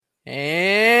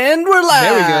And we're live.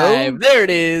 There we go. There it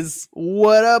is.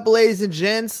 What up, ladies and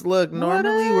gents? Look,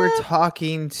 normally we're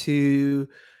talking to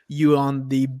you on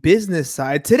the business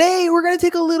side. Today, we're going to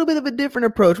take a little bit of a different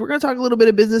approach. We're going to talk a little bit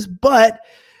of business, but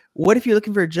what if you're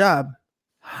looking for a job?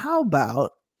 How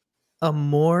about a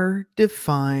more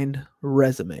defined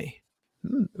resume?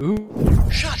 Ooh.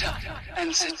 Shut up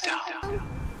and sit down.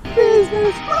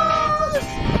 Business Bros!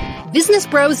 Business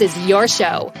Bros is your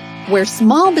show, where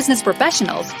small business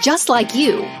professionals just like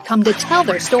you come to tell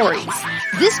their stories.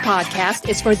 This podcast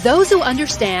is for those who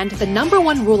understand the number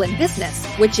one rule in business,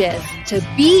 which is to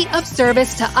be of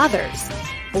service to others.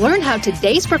 Learn how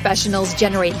today's professionals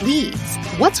generate leads,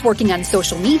 what's working on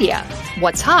social media,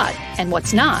 what's hot and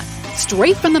what's not,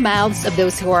 straight from the mouths of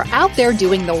those who are out there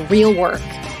doing the real work.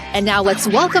 And now let's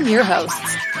welcome your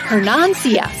hosts, Hernan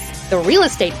Cias, the real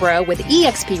estate bro with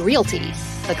eXp Realty,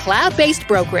 the cloud-based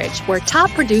brokerage where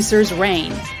top producers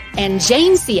reign, and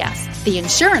James Cias, the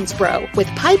insurance bro with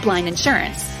Pipeline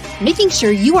Insurance, making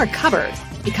sure you are covered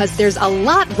because there's a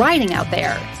lot riding out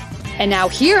there. And now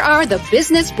here are the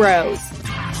Business Bros.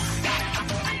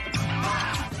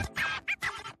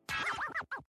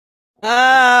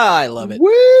 I love it.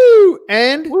 Woo!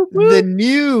 And the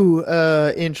new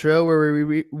intro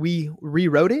where we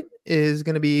rewrote it is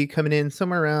going to be coming in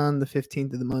somewhere around the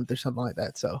 15th of the month or something like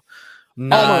that. So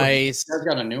nice. You guys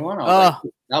got a new one?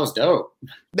 That was dope.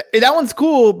 That one's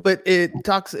cool, but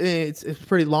it's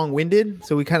pretty long-winded,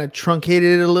 so we kind of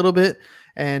truncated it a little bit,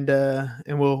 and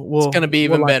we'll it's gonna be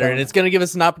even better, and it's gonna give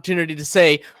us an opportunity to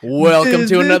say welcome to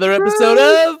Business another episode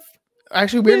Bros. of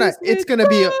Actually, we're not. It's gonna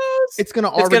be. It's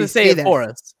gonna say it for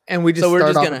us, and we just so we're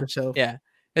start just off gonna with the show. Yeah,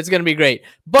 it's gonna be great.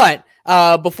 But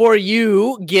before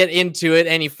you get into it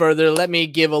any further, let me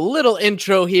give a little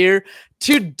intro here.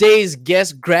 Today's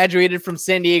guest graduated from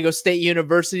San Diego State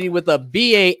University with a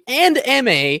BA and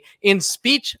MA in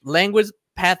speech language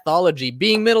pathology.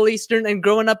 Being Middle Eastern and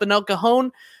growing up in El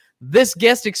Cajon, this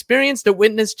guest experienced and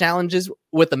witnessed challenges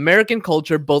with American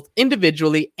culture, both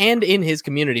individually and in his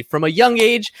community. From a young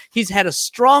age, he's had a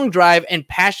strong drive and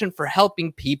passion for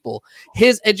helping people.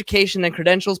 His education and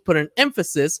credentials put an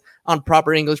emphasis on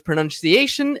proper English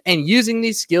pronunciation and using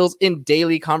these skills in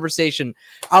daily conversation.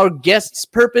 Our guest's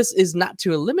purpose is not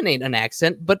to eliminate an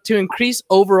accent, but to increase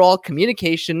overall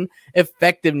communication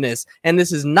effectiveness. And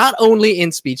this is not only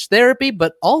in speech therapy,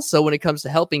 but also when it comes to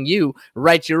helping you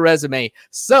write your resume.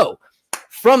 So,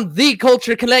 from The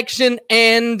Culture Connection,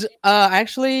 and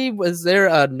actually, was there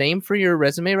a name for your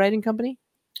resume writing company?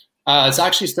 It's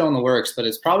actually still in the works, but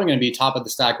it's probably going to be Top of the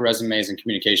Stack Resumes and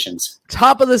Communications.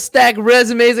 Top of the Stack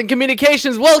Resumes and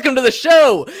Communications. Welcome to the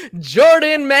show,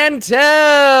 Jordan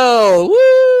Mantell.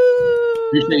 Woo!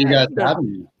 Appreciate you guys for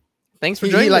having me. Thanks for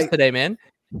joining us today, man.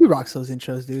 He rocks those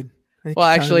intros, dude. Well,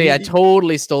 actually, I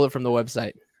totally stole it from the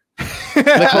website.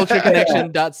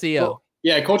 thecultureconnection.co.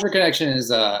 Yeah, Culture Connection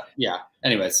is,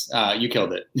 Anyways, you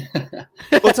killed it.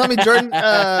 Well, tell me, Jordan,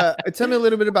 tell me a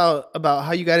little bit about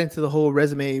how you got into the whole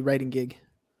resume writing gig.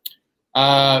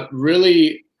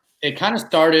 Really, it kind of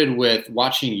started with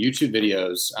watching YouTube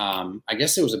videos. I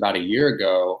guess it was about a year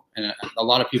ago, and a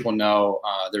lot of people know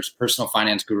there's a personal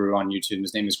finance guru on YouTube.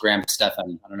 His name is Graham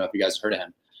Stephan. I don't know if you guys have heard of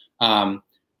him.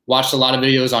 Watched a lot of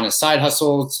videos on his side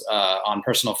hustles, on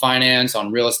personal finance,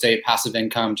 on real estate, passive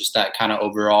income, just that kind of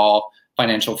overall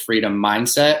financial freedom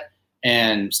mindset,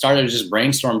 and started to just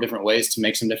brainstorm different ways to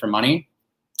make some different money.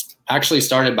 Actually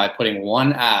started by putting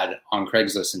one ad on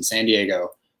Craigslist in San Diego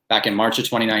back in March of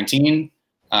 2019.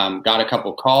 Got a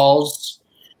couple calls,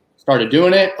 started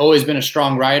doing it. Always been a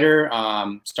strong writer.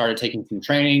 Started taking some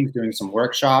trainings, doing some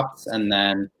workshops, and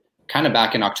then kind of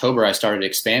back in October, I started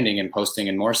expanding and posting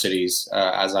in more cities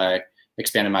as I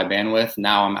expanded my bandwidth.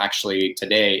 Now I'm actually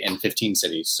today in 15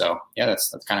 cities. So yeah,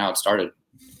 that's kind of how it started.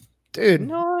 Dude,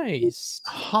 nice.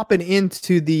 Hopping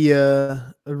into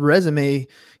the resume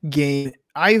game,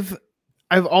 I've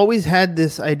always had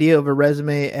this idea of a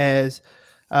resume as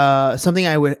something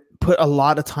I would put a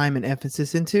lot of time and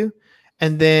emphasis into,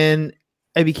 and then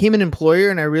I became an employer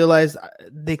and I realized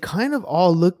they kind of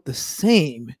all look the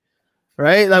same,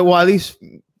 right? Like, well, at least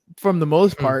from the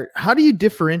most part. How do you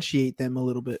differentiate them a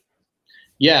little bit?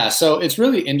 Yeah, so it's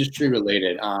really industry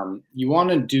related. You want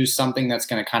to do something that's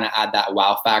going to kind of add that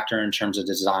wow factor in terms of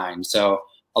design. So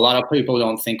a lot of people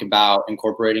don't think about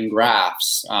incorporating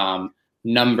graphs,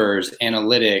 numbers,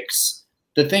 analytics.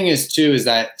 The thing is too, is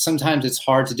that sometimes it's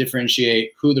hard to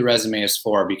differentiate who the resume is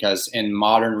for, because in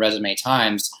modern resume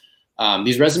times,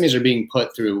 these resumes are being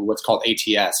put through what's called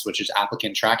ATS, which is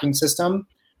Applicant Tracking System.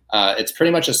 It's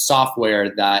pretty much a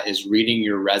software that is reading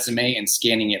your resume and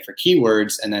scanning it for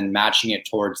keywords and then matching it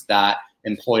towards that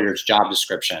employer's job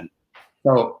description.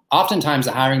 So oftentimes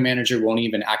the hiring manager won't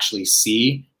even actually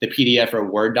see the PDF or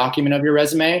Word document of your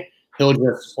resume.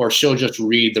 She'll just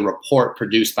read the report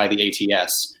produced by the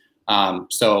ATS.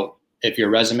 So if your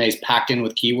resume is packed in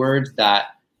with keywords that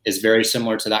is very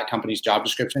similar to that company's job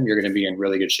description, you're going to be in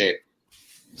really good shape.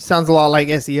 Sounds a lot like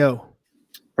SEO.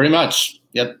 Pretty much.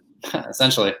 Yep.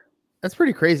 Essentially. That's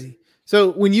pretty crazy.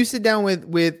 So when you sit down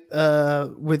with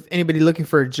anybody looking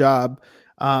for a job,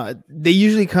 they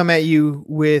usually come at you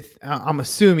with, I'm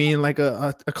assuming like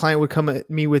a client would come at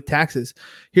me with taxes.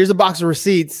 Here's a box of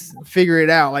receipts, figure it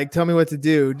out. Like, tell me what to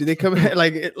do. Do they come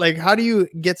like, how do you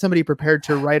get somebody prepared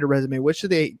to write a resume? What should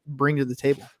they bring to the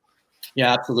table?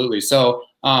 Yeah, absolutely. So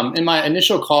in my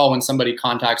initial call, when somebody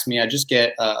contacts me, I just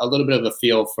get a little bit of a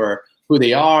feel for who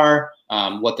they are,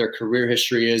 what their career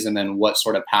history is, and then what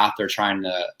sort of path they're trying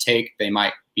to take. They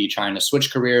might be trying to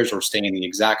switch careers or stay in the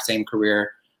exact same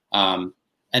career.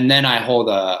 And then I hold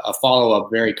a follow-up,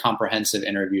 very comprehensive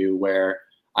interview where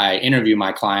I interview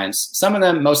my clients.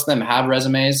 Most of them have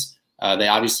resumes. They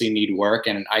obviously need work.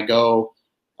 And I go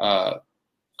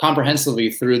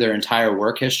comprehensively through their entire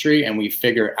work history, and we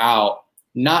figure out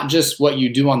not just what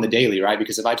you do on the daily, right?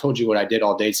 Because if I told you what I did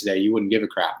all day today, you wouldn't give a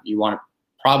crap. You want to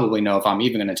probably know, if I'm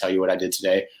even going to tell you what I did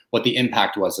today, what the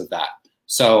impact was of that.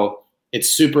 So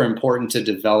it's super important to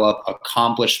develop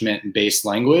accomplishment-based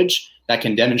language that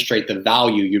can demonstrate the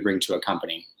value you bring to a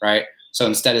company, right? So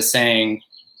instead of saying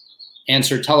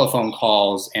answer telephone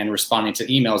calls and responding to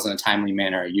emails in a timely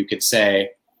manner, you could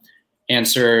say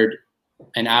answered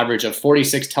an average of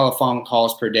 46 telephone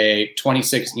calls per day,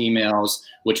 26 emails,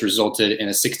 which resulted in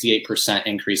a 68%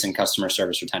 increase in customer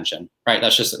service retention, right?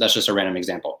 That's just a random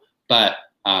example. But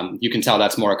you can tell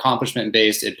that's more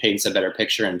accomplishment-based. It paints a better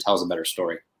picture and tells a better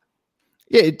story.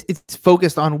 Yeah, it's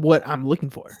focused on what I'm looking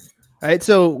for. All right.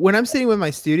 So when I'm sitting with my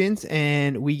students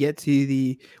and we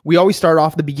always start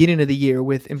off the beginning of the year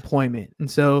with employment. And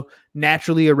so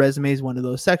naturally a resume is one of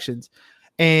those sections.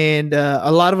 And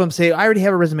a lot of them say, I already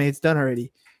have a resume. It's done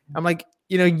already. I'm like,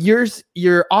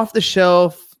 your off the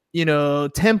shelf,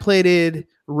 templated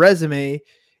resume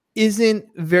isn't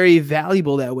very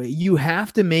valuable that way. You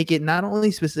have to make it not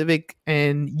only specific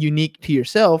and unique to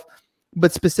yourself,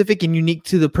 but specific and unique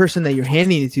to the person that you're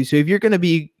handing it to. So if you're going to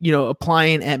be,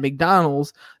 applying at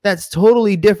McDonald's, that's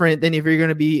totally different than if you're going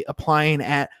to be applying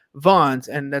at Vons.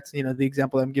 And that's, the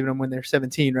example I'm giving them when they're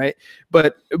 17, right?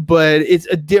 But it's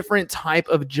a different type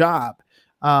of job.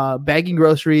 Bagging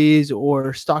groceries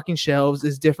or stocking shelves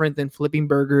is different than flipping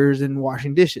burgers and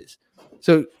washing dishes.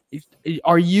 So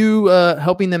are you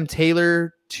helping them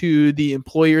tailor to the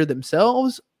employer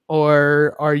themselves,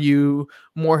 or are you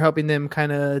more helping them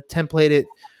kind of template it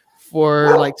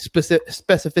for like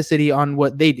specificity on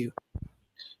what they do?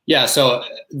 Yeah. So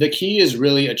the key is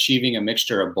really achieving a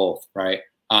mixture of both, right?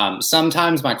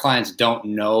 Sometimes my clients don't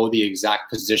know the exact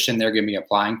position they're going to be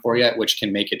applying for yet, which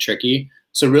can make it tricky.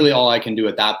 So really all I can do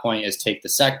at that point is take the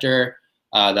sector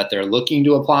that they're looking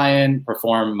to apply in,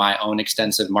 perform my own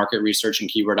extensive market research and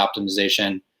keyword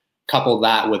optimization, couple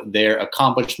that with their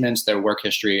accomplishments, their work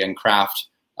history, and craft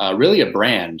really a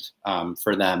brand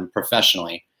for them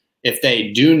professionally. If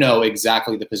they do know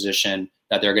exactly the position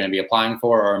that they're going to be applying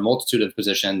for, or a multitude of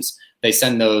positions, they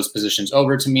send those positions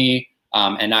over to me,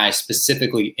 and I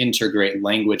specifically integrate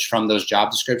language from those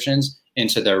job descriptions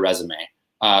into their resume,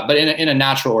 but in a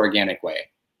natural, organic way,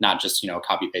 not just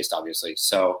copy paste, obviously.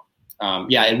 So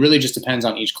it really just depends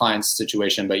on each client's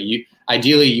situation, but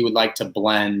ideally you would like to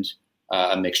blend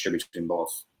a mixture between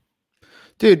both.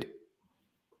 Dude,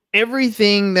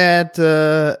 everything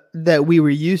that we were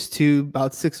used to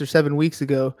about 6 or 7 weeks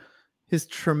ago has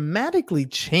dramatically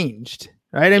changed,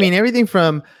 right? I mean, everything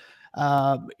from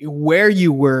where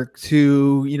you work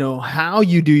to, how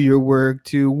you do your work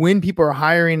to when people are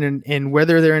hiring and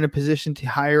whether they're in a position to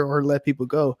hire or let people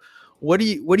go. What are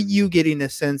you getting a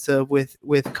sense of with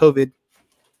COVID?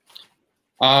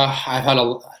 I've had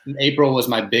April was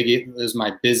my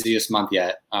busiest month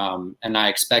yet. And I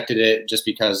expected it just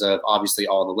because of obviously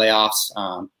all the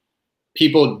layoffs.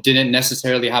 People didn't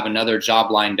necessarily have another job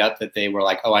lined up that they were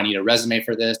like, oh, I need a resume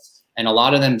for this. And a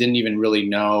lot of them didn't even really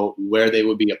know where they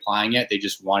would be applying it. They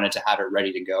just wanted to have it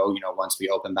ready to go, once we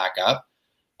open back up.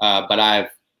 But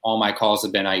all my calls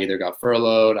have been, I either got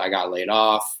furloughed, I got laid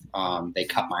off, they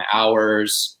cut my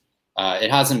hours. It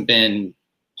hasn't been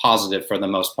positive for the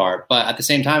most part, but at the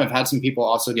same time, I've had some people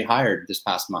also get hired this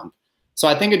past month. So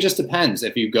I think it just depends.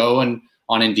 If you go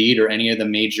on Indeed or any of the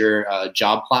major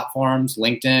job platforms,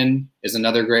 LinkedIn is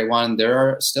another great one. There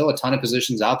are still a ton of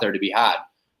positions out there to be had.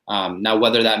 Now,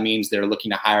 whether that means they're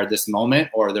looking to hire this moment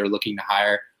or they're looking to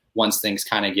hire once things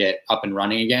kind of get up and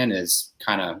running again is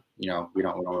kind of, we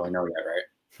don't really know yet,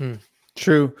 right?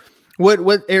 True.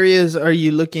 What areas are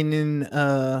you looking in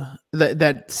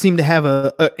that seem to have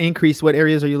a increase? What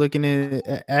areas are you looking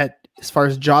at as far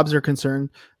as jobs are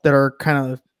concerned that are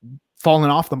kind of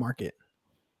falling off the market?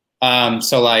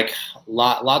 So like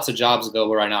lots of jobs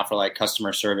available right now for like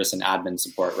customer service and admin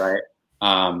support, right?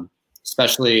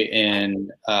 Especially in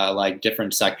like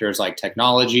different sectors like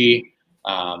technology,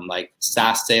 like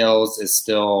SaaS sales is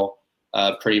still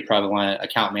pretty prevalent,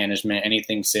 account management,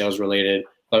 anything sales related.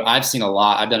 But I've seen a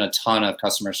lot. I've done a ton of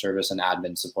customer service and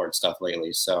admin support stuff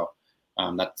lately. So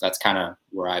that's kind of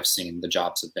where I've seen the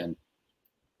jobs have been.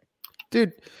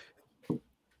 Dude,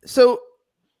 so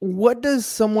what does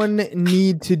someone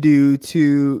need to do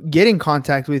to get in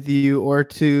contact with you or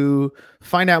to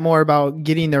find out more about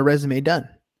getting their resume done?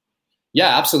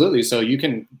 Yeah, absolutely. So you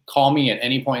can call me at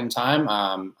any point in time.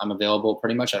 I'm available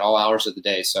pretty much at all hours of the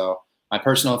day. So my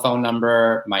personal phone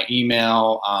number, my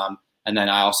email, and then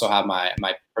I also have my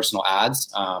personal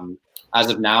ads. As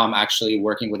of now, I'm actually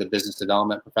working with a business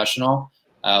development professional.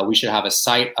 We should have a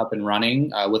site up and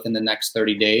running within the next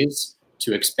 30 days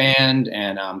to expand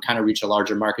and kind of reach a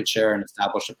larger market share and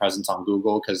establish a presence on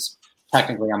Google, because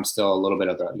technically I'm still a little bit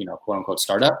of a, quote unquote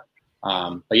startup.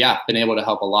 But yeah, been able to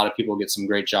help a lot of people get some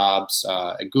great jobs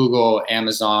at Google,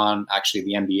 Amazon, actually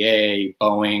the NBA,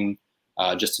 Boeing,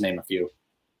 just to name a few.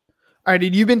 All right,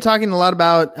 dude, you've been talking a lot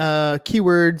about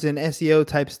keywords and SEO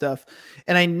type stuff.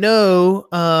 And I know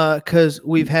because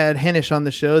we've had Henish on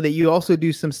the show that you also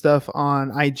do some stuff on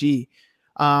IG.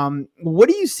 What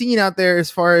are you seeing out there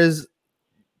as far as,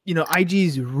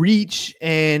 IG's reach?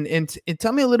 And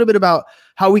tell me a little bit about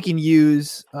how we can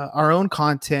use our own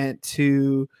content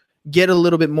to get a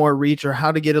little bit more reach, or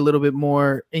how to get a little bit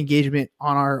more engagement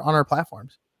on our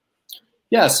platforms.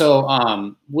 Yeah,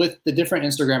 so with the different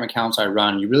Instagram accounts I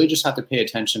run, you really just have to pay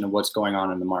attention to what's going on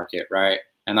in the market, right?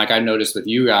 And like I noticed with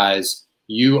you guys,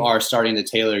 you are starting to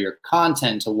tailor your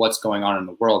content to what's going on in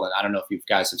the world. And I don't know if you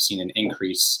guys have seen an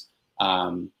increase,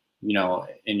 in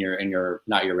your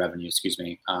not your revenue, excuse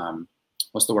me.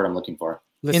 What's the word I'm looking for?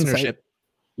 Listenership.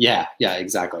 Yeah,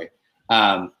 exactly.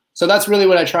 So that's really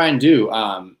what I try and do.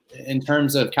 In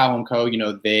terms of Cow Home Co.,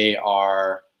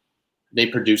 they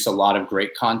produce a lot of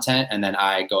great content, and then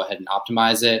I go ahead and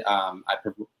optimize it.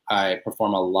 I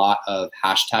perform a lot of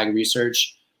hashtag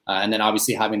research, and then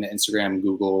obviously having the Instagram,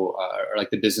 Google, or like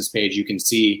the business page, you can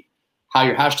see how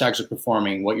your hashtags are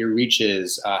performing, what your reach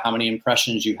is, how many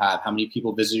impressions you have, how many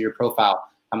people visited your profile,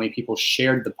 how many people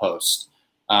shared the post.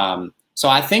 So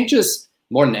I think just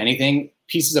more than anything,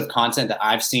 pieces of content that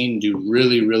I've seen do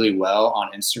really, really well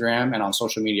on Instagram and on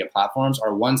social media platforms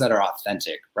are ones that are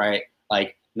authentic, right?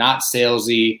 Like not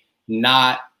salesy,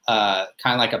 not kind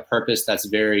of like a purpose that's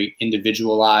very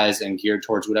individualized and geared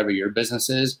towards whatever your business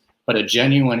is, but a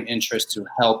genuine interest to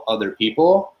help other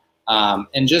people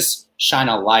and just shine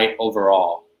a light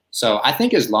overall. So I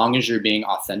think as long as you're being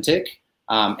authentic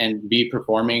and be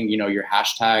performing, your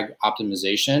hashtag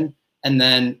optimization, and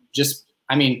then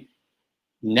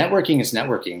networking is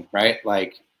networking, right?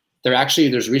 Like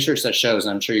there's research that shows,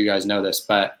 and I'm sure you guys know this,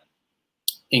 but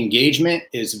engagement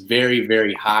is very,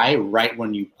 very high right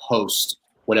when you post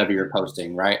whatever you're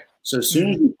posting, right? So as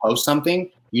soon as you post something,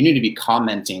 you need to be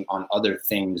commenting on other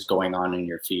things going on in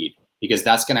your feed, because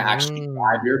that's going to actually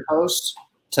drive your post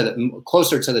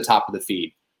closer to the top of the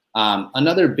feed.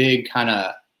 Another big kind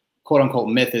of quote unquote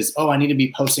myth is, I need to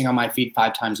be posting on my feed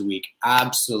 5 times a week.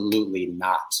 Absolutely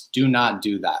not. Do not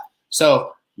do that.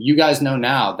 So you guys know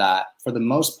now that for the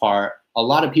most part, a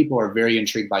lot of people are very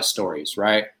intrigued by stories,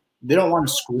 right? They don't want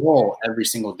to scroll every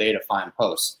single day to find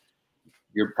posts.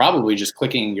 You're probably just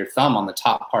clicking your thumb on the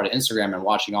top part of Instagram and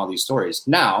watching all these stories.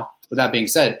 Now, with that being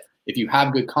said, if you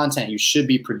have good content, you should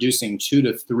be producing 2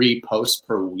 to 3 posts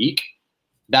per week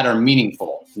that are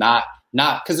meaningful, not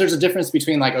because there's a difference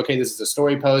between like, okay, this is a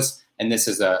story post and this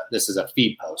is a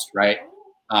feed post, right?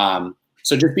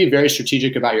 So just be very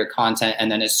strategic about your content.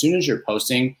 And then as soon as you're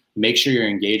posting, make sure your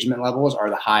engagement levels are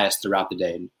the highest throughout the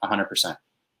day, 100%.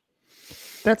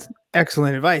 That's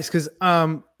excellent advice, because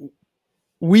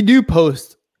we do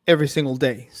post every single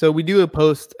day. So we do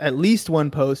at least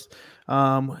one post.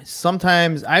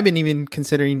 Sometimes I've been even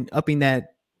considering upping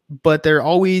that, but they're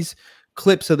always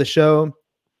clips of the show,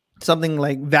 something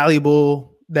like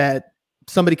valuable that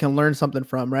somebody can learn something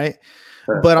from, right?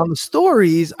 Sure. But on the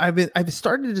stories, I've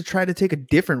started to try to take a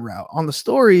different route. On the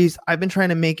stories, I've been trying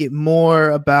to make it more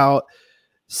about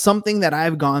something that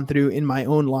I've gone through in my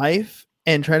own life,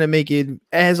 and trying to make it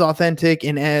as authentic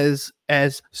and as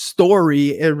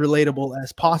story and relatable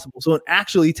as possible. So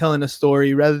actually telling a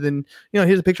story rather than,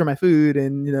 here's a picture of my food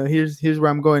and, here's where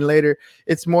I'm going later.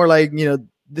 It's more like,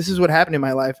 this is what happened in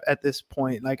my life at this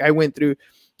point. Like I went through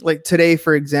like today,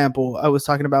 for example, I was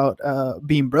talking about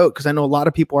being broke because I know a lot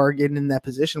of people are getting in that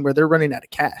position where they're running out of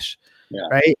cash. Yeah.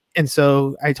 Right. And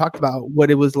so I talked about what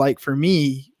it was like for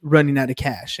me running out of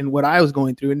cash and what I was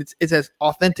going through. And it's as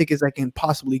authentic as I can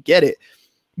possibly get it.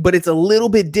 But it's a little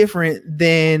bit different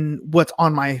than what's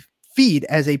on my feed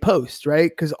as a post,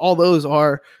 right? Because all those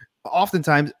are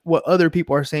oftentimes what other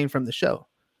people are saying from the show.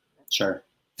 Sure.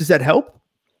 Does that help?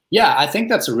 Yeah, I think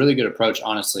that's a really good approach,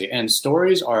 honestly. And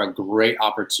stories are a great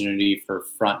opportunity for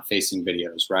front-facing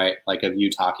videos, right? Like of you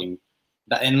talking.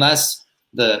 Unless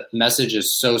the message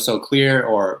is so clear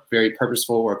or very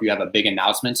purposeful, or if you have a big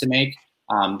announcement to make,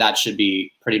 that should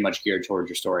be pretty much geared towards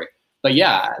your story. But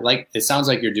yeah, like it sounds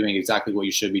like you're doing exactly what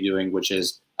you should be doing, which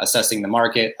is assessing the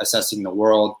market, assessing the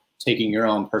world, taking your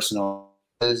own personal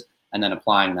and then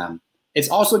applying them. It's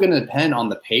also going to depend on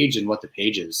the page and what the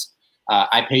page is.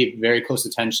 I pay very close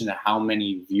attention to how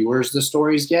many viewers the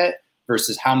stories get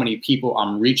versus how many people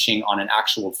I'm reaching on an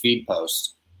actual feed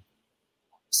post.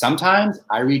 Sometimes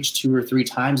I reach 2 or 3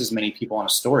 times as many people on a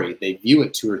story. They view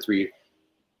it 2 or 3.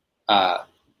 I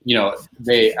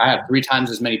have 3 times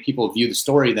as many people view the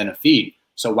story than a feed.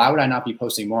 So why would I not be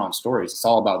posting more on stories? It's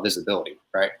all about visibility,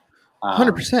 right?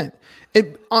 100%.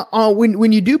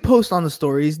 When you do post on the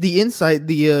stories,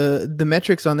 the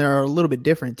metrics on there are a little bit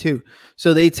different too.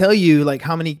 So they tell you like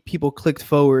how many people clicked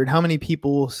forward, how many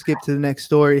people skipped to the next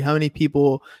story, how many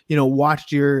people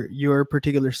watched your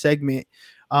particular segment,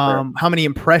 Sure. how many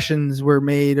impressions were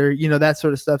made, or that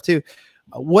sort of stuff too.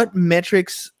 What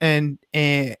metrics and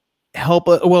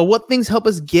what things help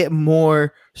us get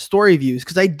more story views?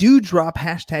 Because I do drop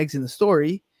hashtags in the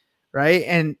story. Right.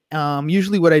 And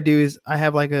usually what I do is I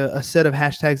have like a set of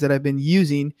hashtags that I've been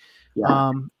using,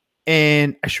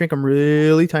 and I shrink them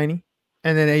really tiny.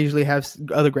 And then I usually have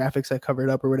other graphics that cover it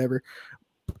up or whatever.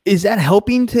 Is that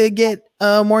helping to get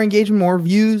more engagement, more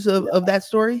views of that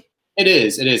story? It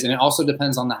is. And it also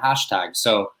depends on the hashtag.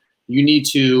 So you need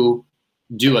to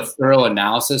do a thorough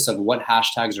analysis of what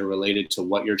hashtags are related to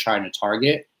what you're trying to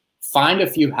target. Find a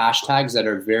few hashtags that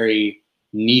are very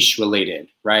niche related,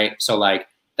 right? So like,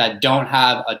 that don't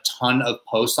have a ton of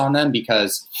posts on them,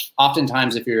 because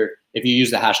oftentimes if you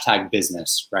use the hashtag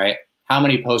business, right? How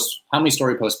many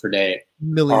story posts per day?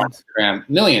 Millions. On Instagram?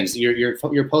 Millions.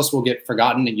 Your post will get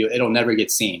forgotten and it'll never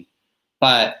get seen.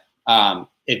 But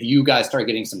if you guys start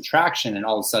getting some traction and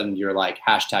all of a sudden your like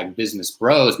hashtag business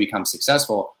bros become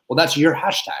successful, well, that's your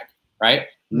hashtag, right?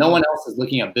 No one else is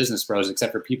looking at business bros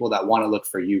except for people that want to look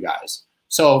for you guys.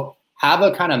 So have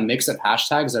a kind of mix of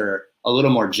hashtags that are a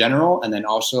little more general and then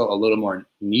also a little more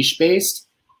niche based.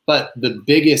 But the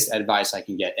biggest advice I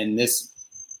can get, and this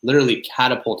literally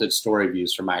catapulted story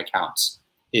views for my accounts,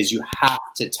 is you have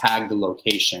to tag the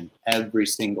location every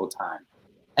single time.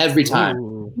 Every time.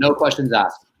 Ooh. No questions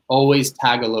asked. Always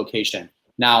tag a location.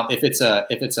 Now, if it's a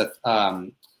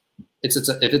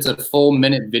full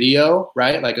minute video,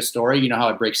 right? Like a story, you know how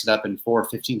it breaks it up in 4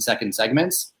 15-second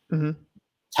segments. Mm-hmm.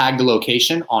 Tag the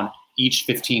location on each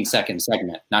 15-second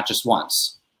segment, not just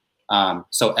once.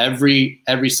 So every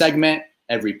segment,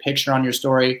 every picture on your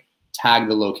story, tag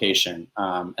the location.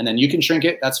 And then you can shrink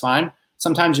it. That's fine.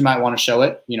 Sometimes you might want to show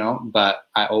it, but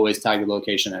I always tag the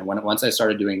location. And once I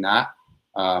started doing that,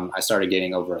 I started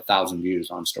getting over 1,000 views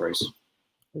on stories.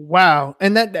 Wow.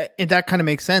 And that kind of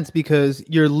makes sense, because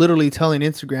you're literally telling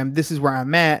Instagram, this is where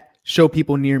I'm at, show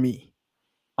people near me.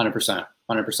 100%.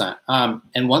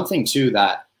 And one thing too,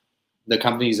 that the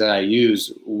companies that I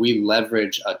use, we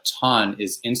leverage a ton,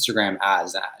 is Instagram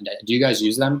ads. Do you guys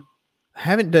use them? I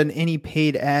haven't done any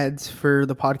paid ads for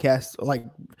the podcast. Like,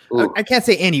 I can't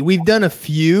say any. We've done a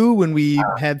few when we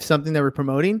have something that we're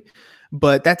promoting,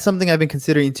 but that's something I've been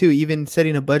considering too. Even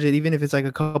setting a budget, even if it's like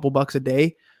a couple bucks a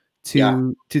day,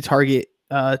 to target,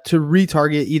 to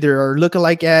retarget either our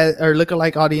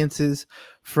lookalike audiences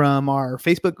from our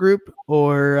Facebook group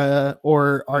or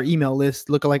our email list,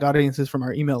 lookalike audiences from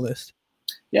our email list.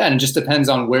 Yeah, and it just depends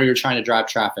on where you're trying to drive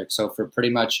traffic. So for pretty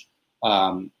much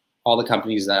all the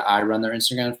companies that I run their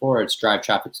Instagram for, it's drive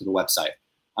traffic to the website.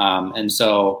 And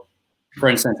so, for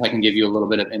instance, I can give you a little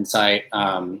bit of insight.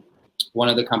 One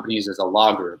of the companies is a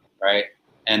law group, right?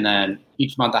 And then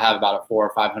each month I have about a $400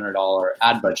 or $500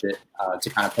 ad budget to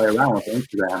kind of play around with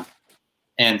Instagram.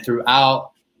 And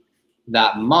throughout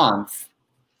that month,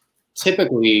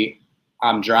 typically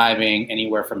I'm driving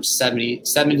anywhere from 70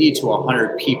 to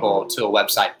 100 people to a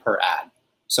website per ad.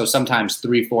 So sometimes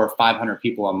 300, 400, 500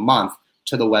 people a month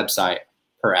to the website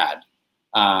per ad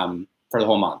for the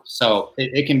whole month. So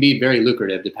it can be very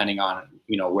lucrative depending on,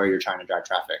 where you're trying to drive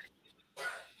traffic.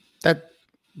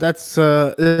 That's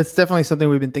definitely something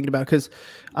we've been thinking about because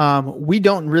we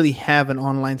don't really have an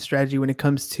online strategy when it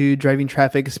comes to driving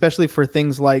traffic, especially for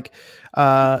things like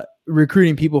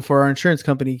recruiting people for our insurance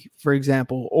company, for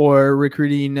example, or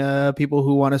recruiting people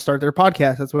who want to start their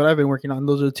podcast. That's what I've been working on.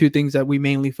 Those are the two things that we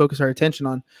mainly focus our attention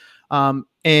on.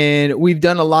 And we've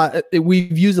done a lot.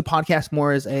 We've used the podcast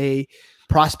more as a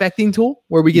prospecting tool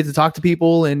where we get to talk to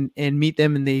people and meet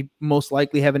them, and they most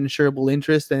likely have an insurable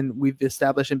interest, and we've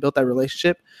established and built that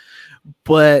relationship.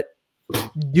 But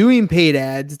doing paid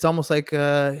ads, it's almost like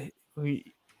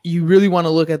you really want to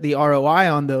look at the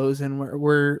ROI on those, and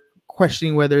we're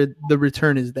questioning whether the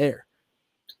return is there.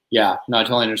 Yeah, no, I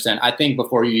totally understand. I think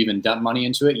before you even dump money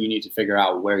into it, you need to figure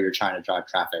out where you're trying to drive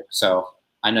traffic. So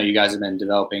I know you guys have been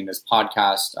developing this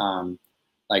podcast.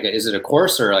 Like, is it a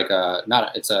course or like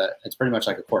it's pretty much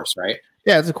like a course, right?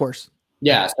 Yeah, it's a course.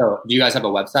 Yeah. So do you guys have a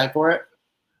website for it?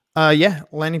 Yeah.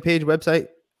 Landing page, website.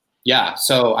 Yeah.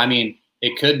 So, I mean,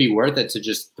 it could be worth it to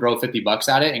just throw $50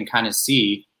 at it and kind of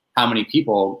see how many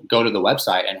people go to the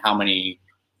website and how many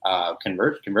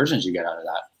conversions you get out of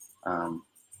that.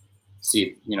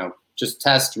 See, just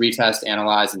test, retest,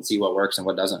 analyze, and see what works and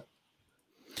what doesn't.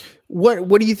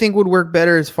 What do you think would work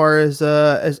better as far as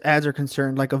ads are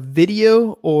concerned, like a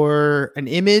video or an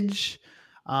image?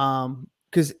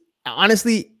 Because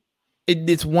honestly,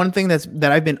 it's one thing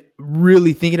that I've been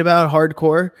really thinking about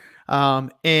hardcore.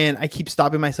 And I keep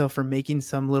stopping myself from making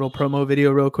some little promo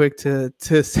video real quick to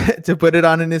put it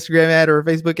on an Instagram ad or a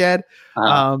Facebook ad.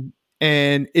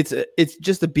 And it's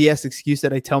just a BS excuse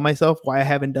that I tell myself why I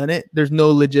haven't done it. There's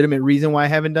no legitimate reason why I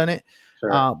haven't done it.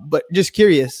 Sure. But just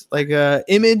curious, like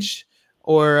image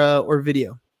or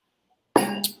video.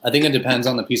 I think it depends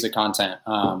on the piece of content.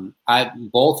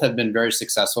 Both have been very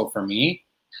successful for me.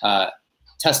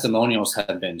 Testimonials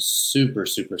have been super,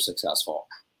 super successful.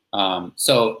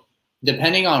 So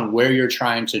depending on where you're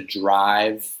trying to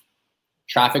drive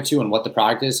traffic to and what the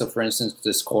product is. So for instance,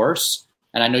 this course,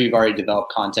 and I know you've already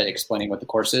developed content explaining what the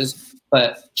course is,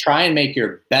 but try and make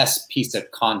your best piece of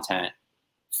content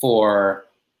for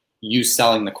you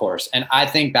selling the course. And I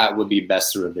think that would be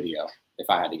best through a video, if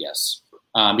I had to guess.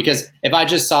 Because if I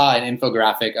just saw an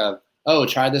infographic of, oh,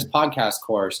 try this podcast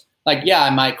course, like, yeah, I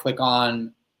might click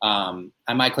on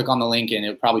the link and it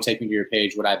would probably take me to your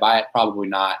page. Would I buy it? Probably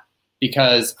not,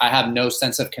 because I have no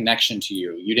sense of connection to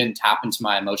you. You didn't tap into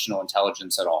my emotional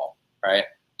intelligence at all, right?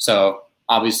 So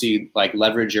obviously, like,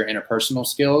 leverage your interpersonal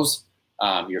skills,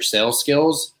 your sales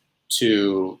skills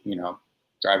to,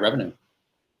 drive revenue.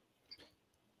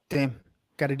 Damn,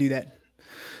 got to do that.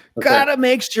 Okay. Gotta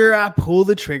make sure I pull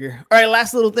the trigger. All right,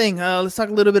 last little thing. Let's talk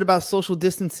a little bit about social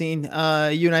distancing. You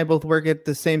and I both work at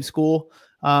the same school,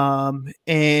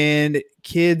 and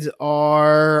kids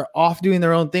are off doing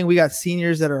their own thing. We got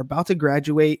seniors that are about to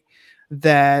graduate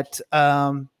that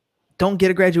don't get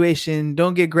a graduation,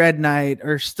 don't get grad night,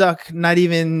 or stuck not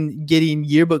even getting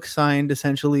yearbook signed,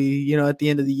 essentially, at the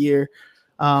end of the year.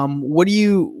 What are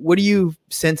you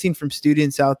sensing from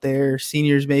students out there,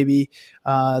 seniors maybe,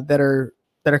 that are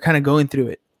kind of going through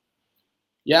it?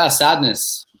 Yeah,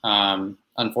 sadness.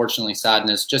 Unfortunately,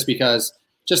 sadness, just because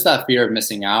just that fear of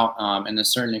missing out. And to a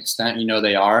certain extent,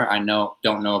 they are.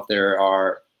 Don't know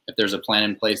if there's a plan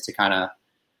in place to kind of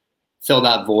fill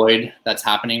that void that's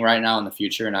happening right now in the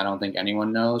future. And I don't think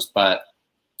anyone knows, but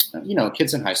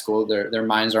kids in high school, their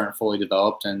minds aren't fully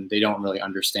developed and they don't really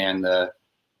understand the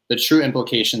true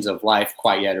implications of life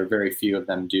quite yet, or very few of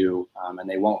them do. And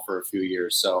they won't for a few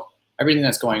years. So everything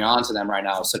that's going on to them right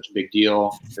now is such a big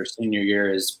deal. Their senior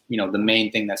year is, the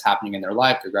main thing that's happening in their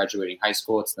life. They're graduating high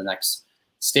school. It's the next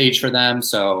stage for them.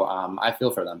 So I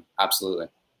feel for them. Absolutely.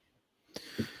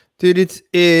 Dude,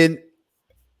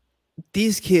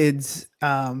 these kids,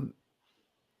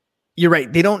 you're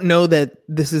right. They don't know that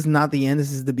this is not the end.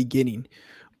 This is the beginning.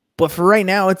 But for right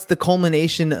now, it's the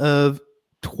culmination of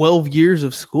 12 years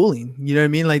of schooling. You know what I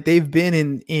mean? Like, they've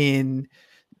been in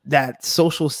that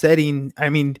social setting. I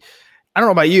mean, I don't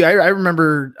know about you. I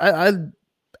remember I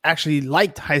actually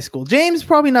liked high school. James,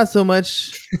 probably not so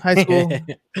much high school.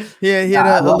 Yeah, he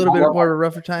had a little bit more of a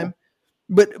rougher time.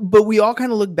 But we all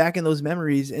kind of look back in those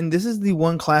memories, and this is the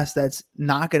one class that's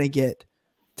not going to get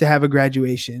to have a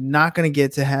graduation, not going to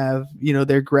get to have,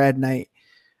 their grad night.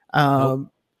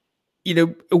 Nope.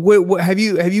 What have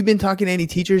you been talking to any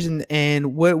teachers,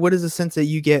 and what is the sense that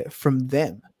you get from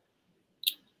them?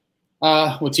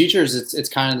 Well, teachers, it's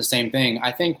kind of the same thing.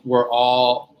 I think we're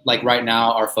all, like, right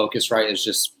now, our focus, right, is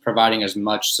just providing as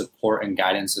much support and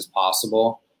guidance as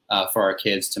possible for our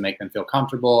kids to make them feel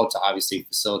comfortable, to obviously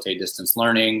facilitate distance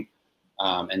learning,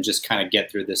 and just kind of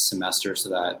get through this semester so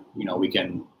that, we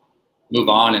move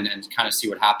on and kind of see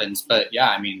what happens. But yeah,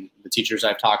 I mean, the teachers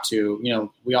I've talked to, you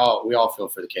know, we all feel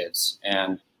for the kids,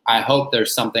 and I hope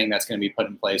there's something that's going to be put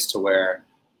in place to where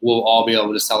we'll all be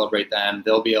able to celebrate them.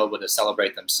 They'll be able to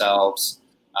celebrate themselves,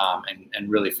 and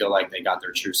really feel like they got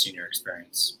their true senior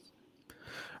experience.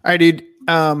 All right, dude.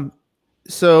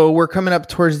 So we're coming up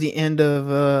towards the end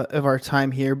of our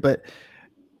time here, but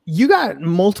you got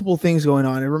multiple things going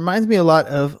on. It reminds me a lot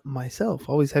of myself,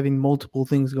 always having multiple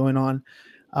things going on.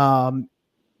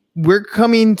 We're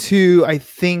coming to, I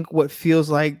think, what feels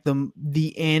like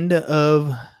the end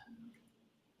of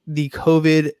the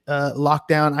COVID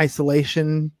lockdown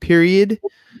isolation period.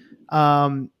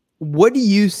 What do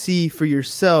you see for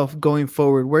yourself going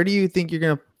forward? Where do you think you're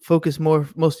going to focus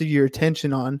most of your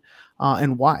attention on,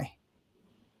 and why?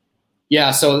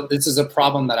 Yeah, so this is a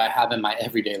problem that I have in my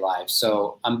everyday life.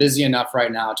 So I'm busy enough right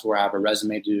now to where I have a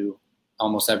resume due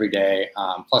almost every day.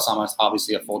 Plus, I'm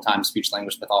obviously a full-time speech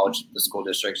language pathologist at the school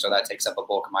district, so that takes up a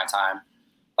bulk of my time.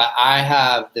 But I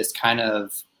have this kind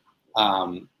of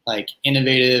like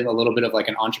innovative, a little bit of like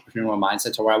an entrepreneurial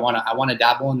mindset to where I want to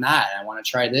dabble in that, and I want to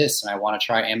try this, and I want to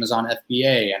try Amazon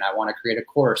FBA, and I want to create a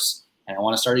course, and I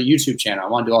want to start a YouTube channel. I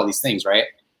want to do all these things, right?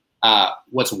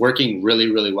 What's working really,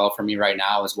 really well for me right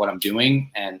now is what I'm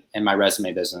doing and my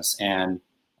resume business. And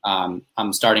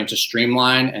I'm starting to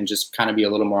streamline and just kind of be a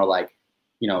little more like,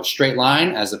 you know, straight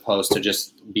line, as opposed to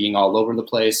just being all over the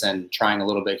place and trying a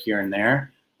little bit here and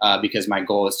there, because my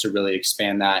goal is to really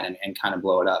expand that and kind of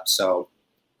blow it up. So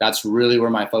that's really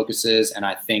where my focus is. And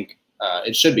I think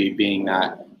it should be, being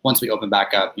that once we open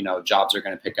back up, you know, jobs are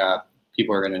going to pick up,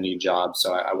 people are going to need jobs.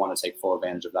 So I want to take full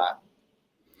advantage of that.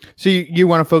 So you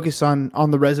want to focus on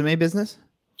the resume business?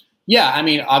 Yeah, I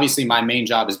mean, obviously my main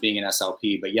job is being an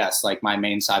SLP, but yes, like my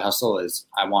main side hustle is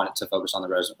I want it to focus on the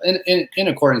resume in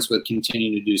accordance with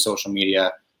continuing to do social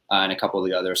media and a couple of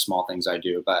the other small things I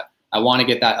do. But I want to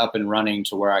get that up and running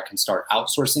to where I can start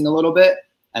outsourcing a little bit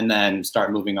and then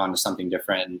start moving on to something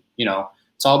different. And, you know,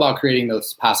 it's all about creating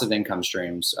those passive income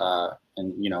streams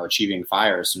and, you know, achieving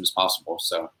FIRE as soon as possible.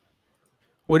 So.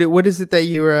 What is it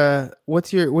that what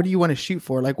do you want to shoot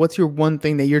for? Like, what's your one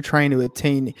thing that you're trying to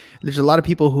attain? There's a lot of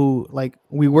people who, like,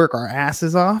 we work our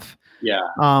asses off. Yeah.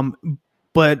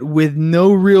 But with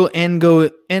no real end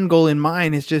goal in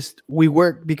mind. It's just, we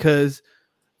work because,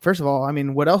 first of all, I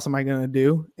mean, what else am I going to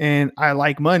do? And I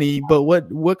like money, but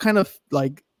what kind of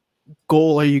like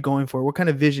goal are you going for? What kind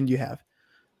of vision do you have?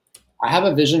 I have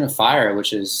a vision of FIRE,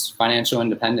 which is financial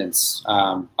independence.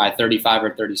 By 35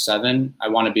 or 37, I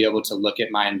want to be able to look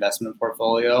at my investment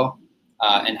portfolio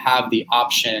and have the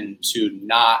option to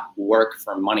not work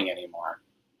for money anymore.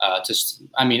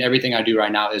 I mean, everything I do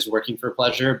right now is working for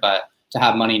pleasure, but to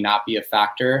have money not be a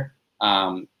factor,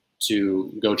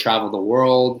 to go travel the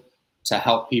world, to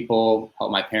help people,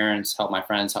 help my parents, help my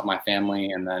friends, help my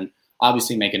family, and then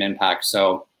obviously make an impact.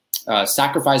 So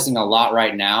sacrificing a lot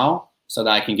right now so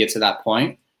that I can get to that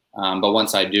point. But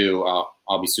once I do,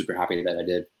 I'll be super happy that I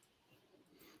did.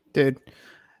 Dude,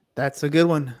 that's a good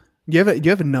one. Do you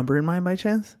have a number in mind by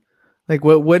chance? Like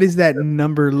what does that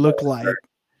number look like?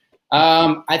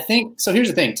 I think, so here's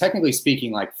the thing, technically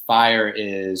speaking, like FIRE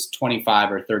is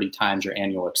 25 or 30 times your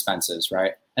annual expenses,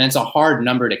 right? And it's a hard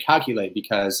number to calculate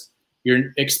because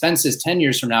your expenses 10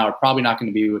 years from now are probably not going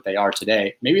to be what they are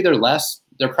today. Maybe they're less.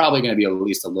 They're probably going to be at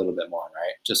least a little bit more,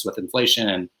 right? Just with inflation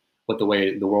and with the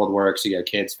way the world works, you got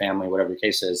kids, family, whatever the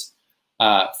case is.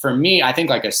 For me, I think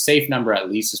like a safe number at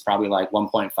least is probably like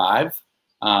 1.5.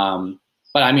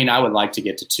 But I mean, I would like to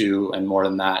get to 2 and more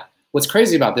than that. What's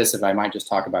crazy about this, if I might just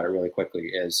talk about it really quickly,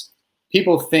 is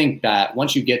people think that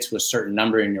once you get to a certain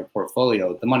number in your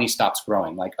portfolio, the money stops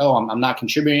growing. Like, oh, I'm not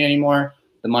contributing anymore.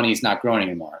 The money's not growing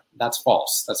anymore. That's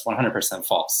false. That's 100%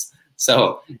 false.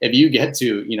 So if you get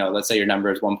to, you know, let's say your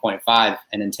number is 1.5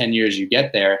 and in 10 years you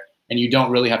get there and you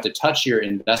don't really have to touch your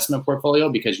investment portfolio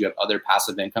because you have other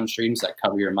passive income streams that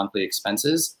cover your monthly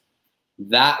expenses,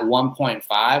 that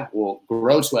 1.5 will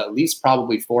grow to at least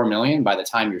probably 4 million by the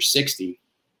time you're 60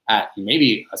 at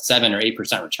maybe a 7 or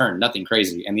 8% return, nothing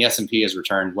crazy. And the S&P has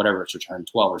returned, whatever it's returned,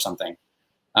 12 or something.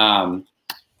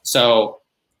 So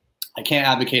I can't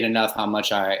advocate enough how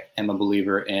much I am a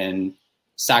believer in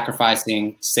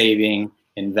sacrificing, saving,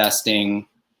 investing.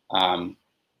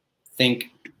 Think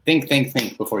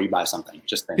before you buy something.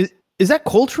 Just think. Is that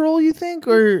cultural, you think,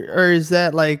 or is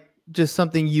that like just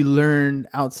something you learned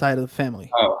outside of the family?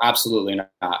 Oh, absolutely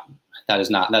not. That is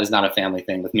not a family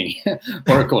thing with me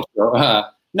or cultural.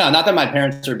 No, not that my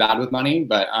parents are bad with money,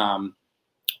 but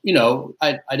you know,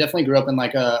 I definitely grew up in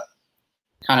like a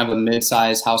kind of a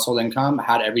mid-sized household income. I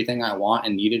had everything I want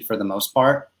and needed for the most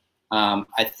part.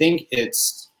 I think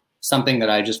it's something that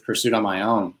I just pursued on my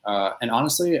own. And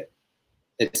honestly,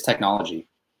 it's technology,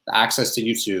 the access to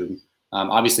YouTube,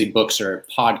 obviously books or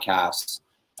podcasts,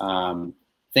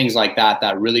 things like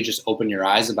that really just open your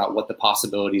eyes about what the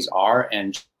possibilities are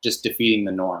and just defeating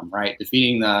the norm, right?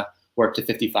 Defeating the work to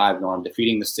 55 norm,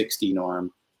 defeating the 60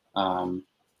 norm,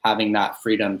 having that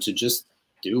freedom to just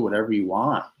do whatever you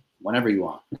want, whenever you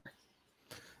want.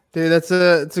 Dude, it's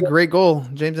a great goal.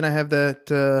 James and I have that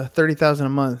 $30,000 a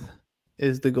month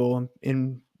is the goal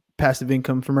in passive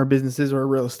income from our businesses or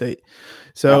real estate.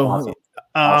 So,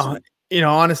 Awesome.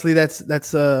 Honestly, that's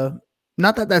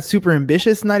not that's super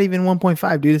ambitious. Not even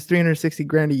 1.5, dude. It's 360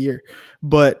 grand a year.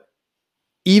 But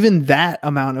even that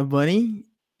amount of money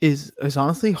is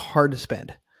honestly hard to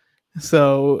spend.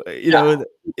 So,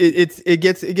 it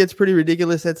gets pretty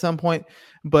ridiculous at some point,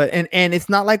 but, and it's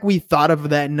not like we thought of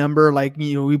that number. Like,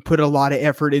 we put a lot of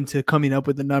effort into coming up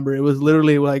with the number. It was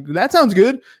literally like, that sounds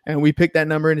good. And we picked that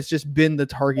number and it's just been the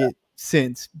target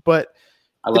since, but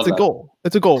it's a goal.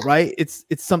 It's a goal, right? It's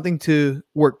something to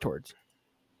work towards.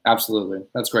 Absolutely.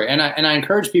 That's great. And I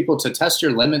encourage people to test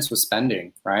your limits with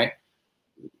spending, right?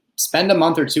 Spend a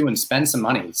month or two and spend some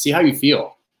money. See how you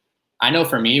feel. I know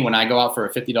for me, when I go out for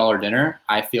a $50 dinner,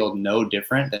 I feel no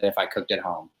different than if I cooked at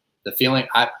home. The feeling,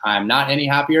 I'm not any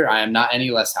happier. I am not any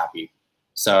less happy.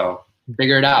 So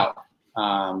figure it out.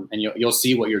 And you'll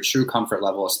see what your true comfort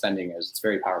level of spending is. It's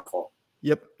very powerful.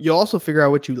 Yep. You'll also figure out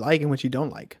what you like and what you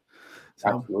don't like. So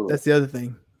Absolutely. That's the other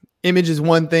thing. Image is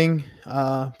one thing.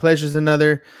 Pleasure is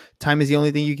another. Time is the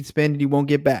only thing you can spend and you won't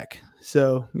get back.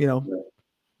 So,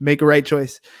 make a right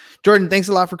choice. Jordan, thanks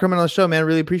a lot for coming on the show, man.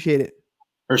 Really appreciate it.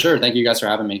 For sure. Thank you guys for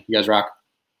having me. You guys rock.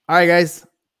 All right, guys.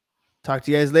 Talk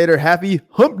to you guys later. Happy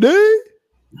hump day.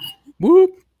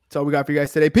 Whoop. That's all we got for you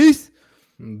guys today. Peace.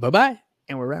 Bye-bye.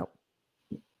 And we're out.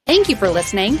 Thank you for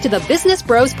listening to the Business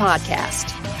Bros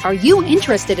Podcast. Are you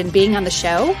interested in being on the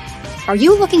show? Are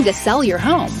you looking to sell your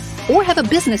home or have a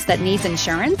business that needs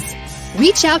insurance?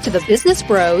 Reach out to the Business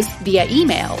Bros via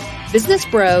email,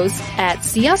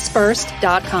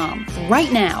 businessbros@seeusfirst.com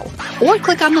right now, or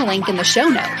click on the link in the show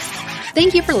notes.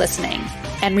 Thank you for listening.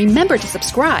 And remember to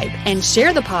subscribe and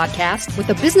share the podcast with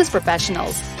the business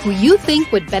professionals who you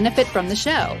think would benefit from the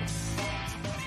show.